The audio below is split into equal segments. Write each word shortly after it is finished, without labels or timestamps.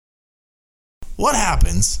what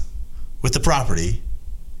happens with the property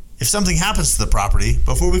if something happens to the property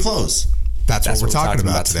before we close? That's what we're talking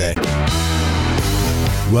about today.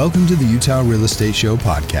 Welcome to the Utah Real Estate Show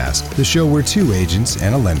podcast, the show where two agents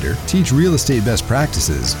and a lender teach real estate best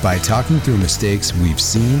practices by talking through mistakes we've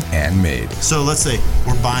seen and made. So let's say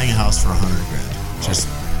we're buying a house for $100,000, just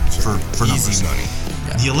for numbers. Easy money.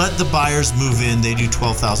 Yeah. You let the buyers move in, they do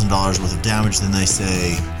 $12,000 worth of damage, then they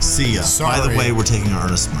say, see ya. Sorry. By the way, we're taking our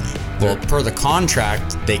earnest money. Well, per the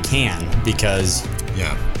contract, they can because,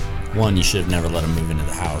 one, you should have never let them move into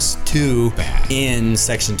the house. Two, in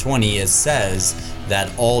Section 20, it says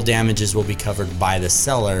that all damages will be covered by the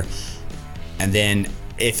seller. And then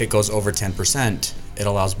if it goes over 10%, it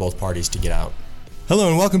allows both parties to get out. Hello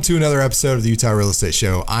and welcome to another episode of the Utah Real Estate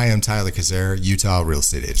Show. I am Tyler Kazare, Utah Real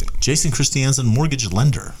Estate Agent. Jason Christiansen, Mortgage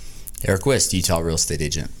Lender. Eric Wist, Utah Real Estate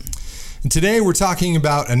Agent. And today we're talking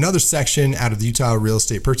about another section out of the Utah Real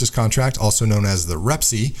Estate Purchase Contract, also known as the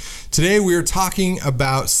REPC. Today we are talking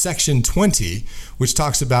about Section 20, which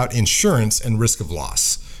talks about insurance and risk of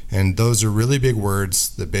loss. And those are really big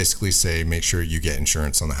words that basically say make sure you get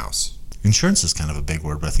insurance on the house. Insurance is kind of a big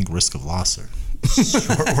word, but I think risk of loss are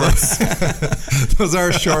short words. Those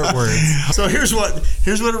are short words. So here's what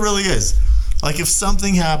it really is. Like if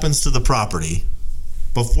something happens to the property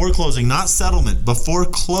before closing, not settlement, before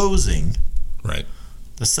closing, right?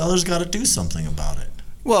 The seller's got to do something about it.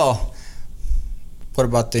 Well, what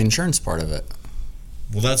about the insurance part of it?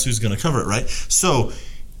 Well, that's who's going to cover it, right? So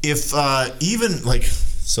if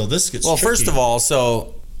so this gets tricky. First of all,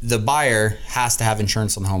 so the buyer has to have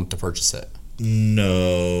insurance on the home to purchase it.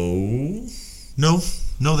 No,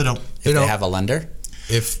 they don't. If they have a lender?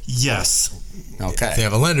 Yes. Okay. If they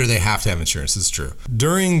have a lender, they have to have insurance. It's true.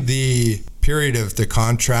 During the period of the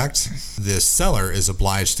contract, the seller is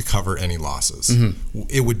obliged to cover any losses. Mm-hmm.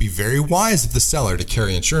 It would be very wise of the seller to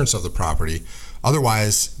carry insurance of the property.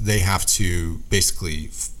 Otherwise, they have to basically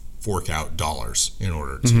fork out dollars in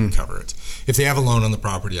order to cover it. If they have a loan on the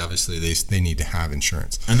property, obviously they need to have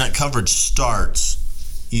insurance. And that coverage starts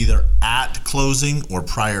either at closing or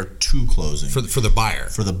prior to closing. For the buyer.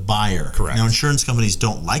 For the buyer. Correct. Now, insurance companies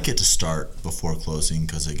don't like it to start before closing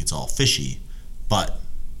because it gets all fishy, but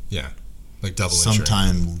like double insurance.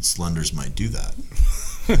 Sometimes lenders might do that.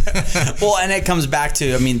 Well, and it comes back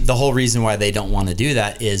to, the whole reason why they don't want to do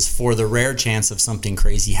that is for the rare chance of something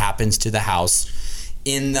crazy happens to the house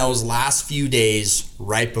in those last few days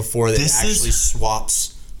right before it actually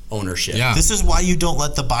swaps ownership. Yeah. This is why you don't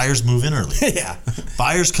let the buyers move in early. Yeah.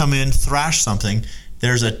 Buyers come in, thrash something.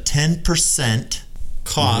 There's a 10%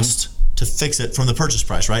 cost to fix it from the purchase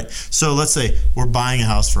price, right? So let's say we're buying a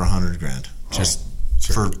house for $100,000, just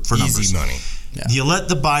for numbers. Easy money. Yeah. You let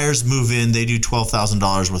the buyers move in, they do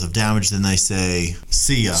 $12,000 worth of damage, then they say,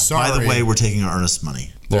 see ya. Sorry. By the way, we're taking our earnest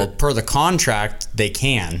money. Well, per the contract, they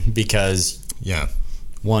can because...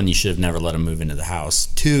 One, you should have never let them move into the house.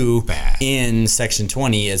 Two, in Section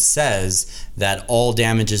 20, it says that all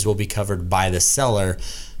damages will be covered by the seller.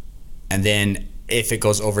 And then if it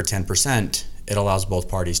goes over 10%, it allows both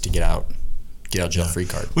parties to get out jail free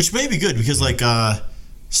card. Which may be good because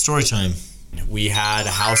story time. We had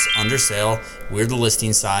a house under sale. We're the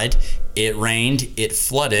listing side. It rained. It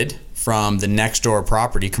flooded from the next door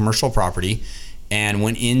property, commercial property, and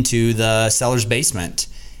went into the seller's basement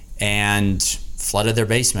and flooded their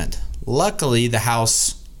basement. Luckily, the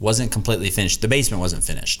house wasn't completely finished. The basement wasn't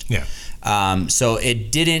finished. Yeah. So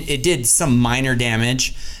it did some minor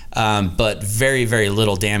damage, but very, very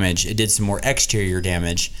little damage. It did some more exterior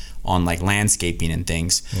damage on like landscaping and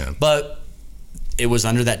things. Yeah. But it was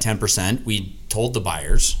under that 10%. We told the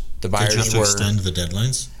buyers. The buyers Did you have to extend the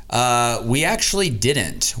deadlines? We actually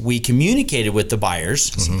didn't. We communicated with the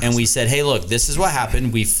buyers and we said, hey, look, this is what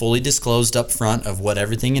happened. We fully disclosed up front of what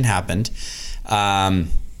everything had happened. And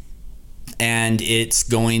it's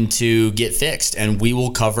going to get fixed and we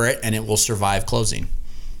will cover it and it will survive closing.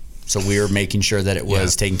 So we were making sure that it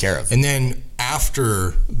was taken care of. And then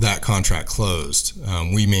after that contract closed,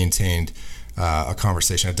 we maintained a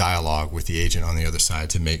conversation, a dialogue with the agent on the other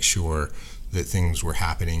side to make sure that things were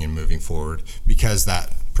happening and moving forward, because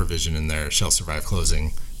that provision in there, shall survive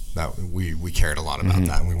closing, that we cared a lot about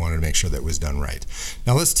that, and we wanted to make sure that it was done right.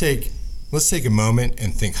 Now let's take a moment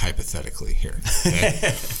and think hypothetically here.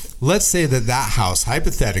 Okay? Let's say that house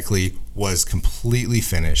hypothetically was completely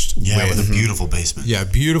finished. With a beautiful basement. Yeah,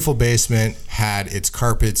 beautiful basement, had its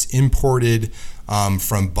carpets imported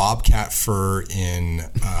from bobcat fur in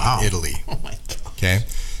Italy. Oh my God. Okay,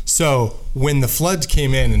 so when the floods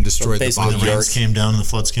came in and destroyed the bobcat, the rains came down and the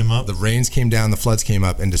floods came up. The rains came down, the floods came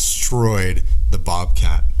up and destroyed the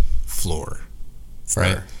bobcat floor.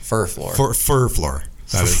 Fur floor. Fur floor.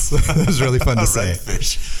 That was really fun to say.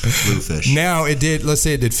 Bluefish. Now let's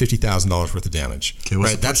say it did $50,000 worth of damage. Okay,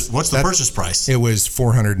 what's the purchase price? It was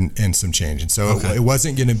 400 and some change. And so it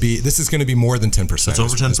wasn't going to be, this is going to be more than 10%. It's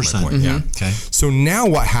over 10%. Yeah. Okay. So now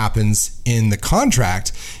what happens in the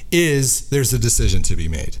contract is there's a decision to be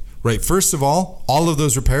made, right? First of all of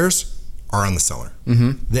those repairs are on the seller.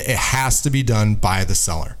 It has to be done by the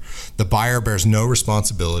seller. The buyer bears no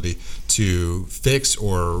responsibility to fix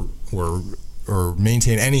or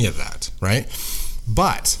maintain any of that, right?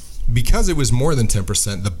 But because it was more than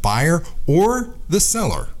 10%, the buyer or the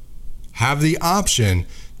seller have the option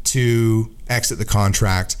to exit the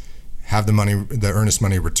contract, have the earnest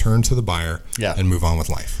money returned to the buyer, and move on with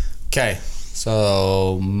life. Okay.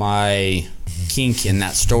 So my kink in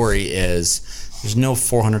that story is there's no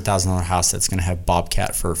 $400,000 house that's going to have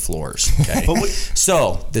Bobcat fir floors. Okay.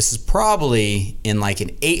 So this is probably in like an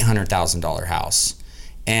 $800,000 house,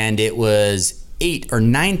 and it was 8 or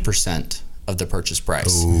 9% of the purchase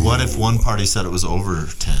price. Ooh. What if one party said it was over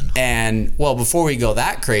 10? And well, before we go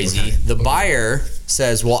that crazy, the buyer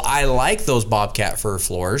says, well, I like those Bobcat fir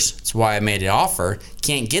floors. That's why I made an offer.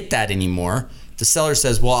 Can't get that anymore. The seller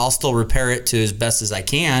says, well, I'll still repair it to as best as I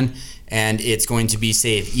can, and it's going to be,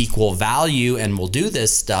 say, of equal value, and we'll do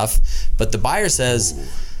this stuff. But the buyer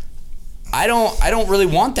says, I don't really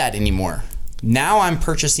want that anymore. Now I'm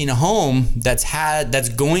purchasing a home that's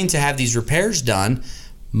going to have these repairs done.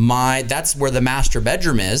 That's where the master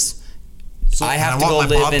bedroom is. So I have to go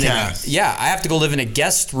live I have to go live in a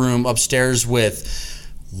guest room upstairs with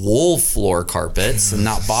wool floor carpets and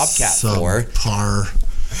not Bobcat floor.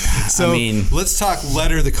 So let's talk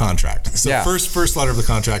letter of the contract. So first letter of the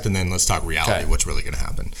contract, and then let's talk reality. What's really going to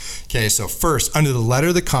happen? Okay. So first, under the letter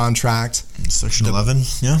of the contract, section 11.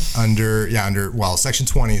 Section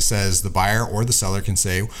 20 says the buyer or the seller can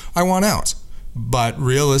say, "I want out." But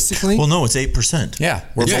realistically, well, no, it's 8%. Yeah,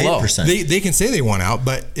 we're below. 8%. They can say they want out,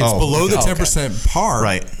 but it's below the 10% par,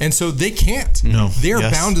 right? And so they can't. No, they are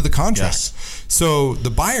bound to the contract. Yes. So the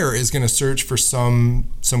buyer is going to search for some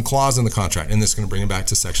clause in the contract, and this is going to bring it back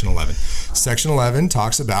to Section 11. Section 11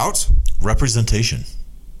 talks about representation.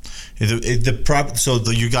 So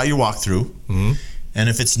you got your walkthrough. Mm-hmm. And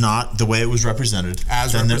if it's not the way it was represented,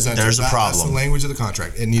 there's a problem. That's the language of the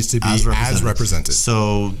contract. It needs to be as represented.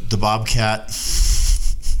 So the Bobcat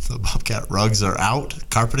rugs are out.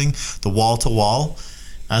 Carpeting, the wall to wall,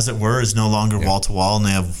 as it were, is no longer wall to wall, and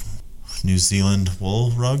they have New Zealand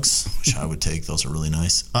wool rugs, which I would take. Those are really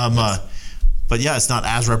nice. But yeah, it's not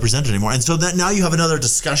as represented anymore. And so that now you have another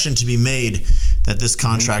discussion to be made that this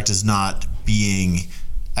contract is not being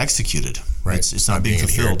executed. Right. It's not being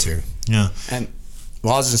fulfilled. To. Yeah. And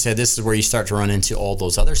well, I was going to say, this is where you start to run into all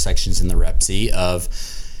those other sections in the REPC of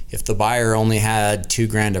if the buyer only had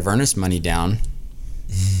 $2,000 of earnest money down,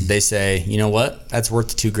 they say, you know what, that's worth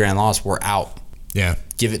the $2,000 loss. We're out. Yeah.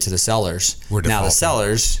 Give it to the sellers. Now the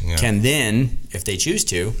sellers can then, if they choose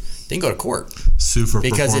to, then go to court. Sue for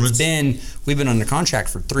because performance. we've been under contract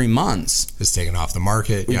for 3 months. It's taken off the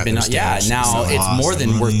market. Now it's more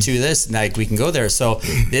than worth to this. Like we can go there. So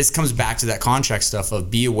this comes back to that contract stuff of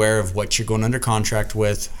be aware of what you're going under contract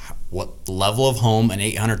with, what level of home. An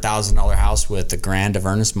 $800,000 house with $1,000 of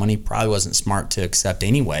earnest money probably wasn't smart to accept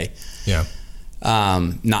anyway. Yeah.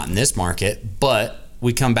 Not in this market, but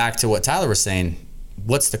we come back to what Tyler was saying.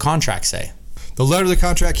 What's the contract say? The letter of the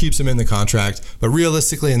contract keeps them in the contract, but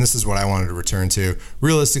realistically, and this is what I wanted to return to,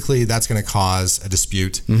 realistically, that's going to cause a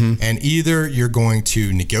dispute. Mm-hmm. And either you're going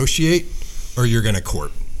to negotiate or you're going to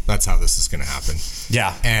court. That's how this is going to happen.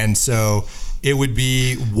 Yeah. And so it would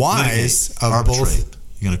be wise of arbitrate. Both.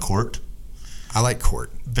 You going to court? I like court.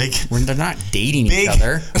 They're not dating each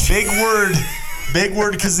other. Big word. Big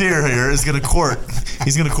word Kazir here is going to court.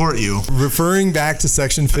 He's going to court you. Referring back to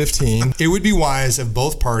Section 15, it would be wise of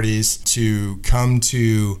both parties to come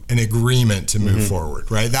to an agreement to move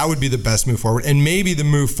forward, right? That would be the best move forward. And maybe the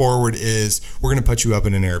move forward is we're going to put you up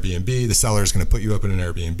in an Airbnb. The seller is going to put you up in an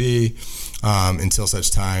Airbnb until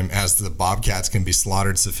such time as the bobcats can be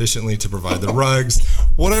slaughtered sufficiently to provide the rugs.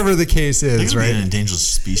 Whatever the case is, right? An endangered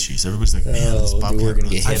species. Everybody's like, man, this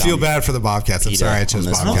bobcat. I feel bad for the bobcats. I'm sorry I chose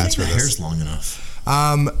bobcats for this. Hair's long enough.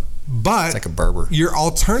 But it's like a Berber. Your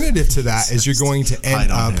alternative to that is you're going to end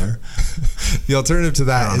up. The alternative to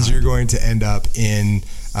that is you're going to end up in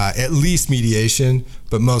at least mediation,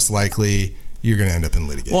 but most likely you're going to end up in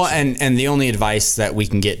litigation. Well, and the only advice that we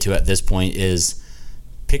can get to at this point is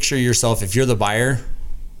picture yourself, if you're the buyer,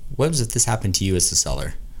 what was if this happened to you as the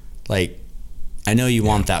seller? Like, I know you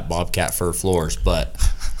want that bobcat fir floors, but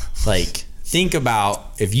like, think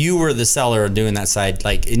about if you were the seller doing that side,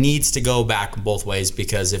 like it needs to go back both ways,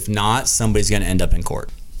 because if not, somebody's going to end up in court.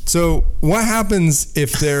 So what happens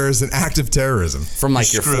if there's an act of terrorism? From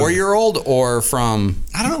like your 4-year-old or from...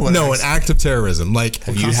 I don't know what... No, an act of terrorism. Like,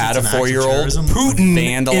 have you had a 4-year-old? Putin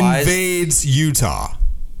vandalized? Invades Utah.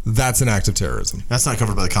 That's an act of terrorism. That's not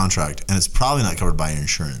covered by the contract, and it's probably not covered by your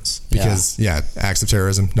insurance. Because, acts of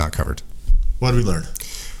terrorism, not covered. What did we learn?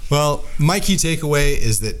 Well, my key takeaway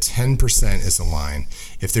is that 10% is the line.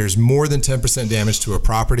 If there's more than 10% damage to a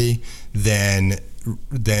property, then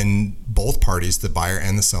both parties, the buyer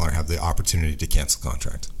and the seller, have the opportunity to cancel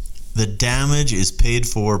contract. The damage is paid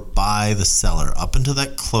for by the seller up until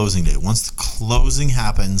that closing date. Once the closing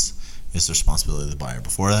happens, it's the responsibility of the buyer.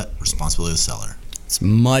 Before that, responsibility of the seller. It's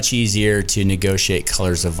much easier to negotiate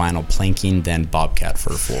colors of vinyl planking than Bobcat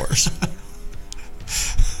fur floors.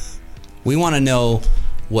 We want to know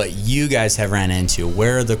what you guys have ran into.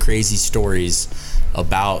 Where are the crazy stories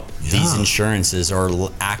about these insurances or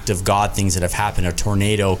act of God things that have happened? A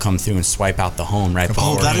tornado come through and swipe out the home right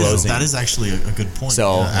before closing. That is actually a good point.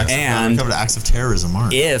 So, and covered acts of terrorism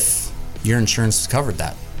aren't. If your insurance covered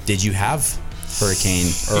that, did you have hurricane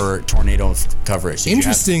or tornado coverage?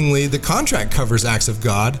 Interestingly, the contract covers acts of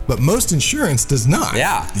God, but most insurance does not.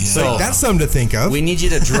 Yeah. So that's something to think of. We need you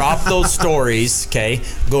to drop those stories, okay?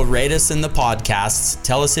 Go rate us in the podcasts.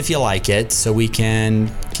 Tell us if you like it so we can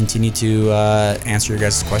continue to answer your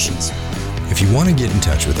guys' questions. If you want to get in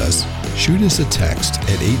touch with us, shoot us a text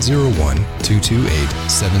at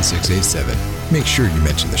 801-228-7687. Make sure you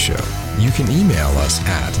mention the show. You can email us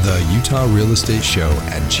at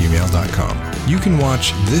theutahrealestateshow@gmail.com. You can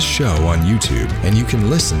watch this show on YouTube, and you can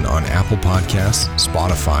listen on Apple Podcasts,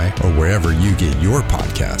 Spotify, or wherever you get your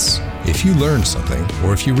podcasts. If you learned something,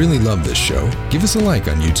 or if you really love this show, give us a like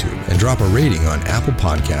on YouTube and drop a rating on Apple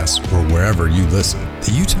Podcasts or wherever you listen.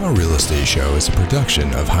 The Utah Real Estate Show is a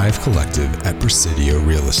production of Hive Collective at Presidio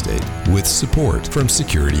Real Estate, with support from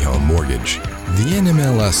Security Home Mortgage. The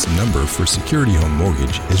NMLS number for Security Home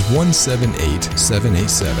Mortgage is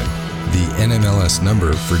 178787. The NMLS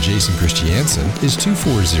number for Jason Christiansen is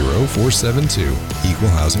 240472, Equal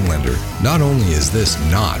Housing Lender. Not only is this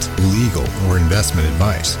not legal or investment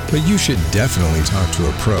advice, but you should definitely talk to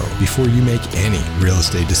a pro before you make any real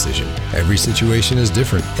estate decision. Every situation is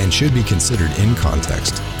different and should be considered in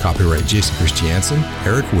context. Copyright Jason Christiansen,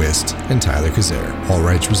 Eric Wist, and Tyler Kazare. All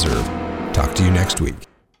rights reserved. Talk to you next week.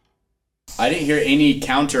 I didn't hear any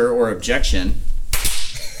counter or objection.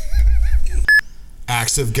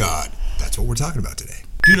 Acts of God. That's what we're talking about today.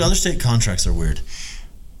 Dude, other state contracts are weird.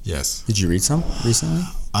 Yes. Did you read some recently?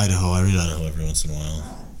 Idaho. I read Idaho every once in a while.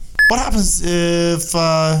 What happens if,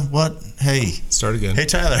 Hey. Start again. Hey,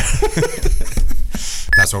 Tyler.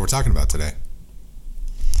 That's what we're talking about today.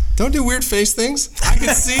 Don't do weird face things. I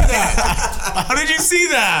can see that. How did you see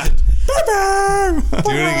that?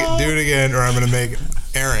 Do it again, or I'm going to make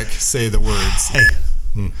Eric say the words. Hey.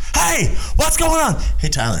 Hey, what's going on? Hey,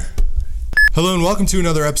 Tyler. Hello and welcome to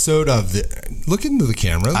another episode of the. Look into the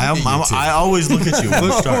camera. I always look at you.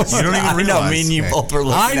 You don't even realize. I know, me and you both are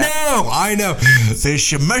looking I know.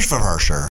 Fish you mesh for her, sir.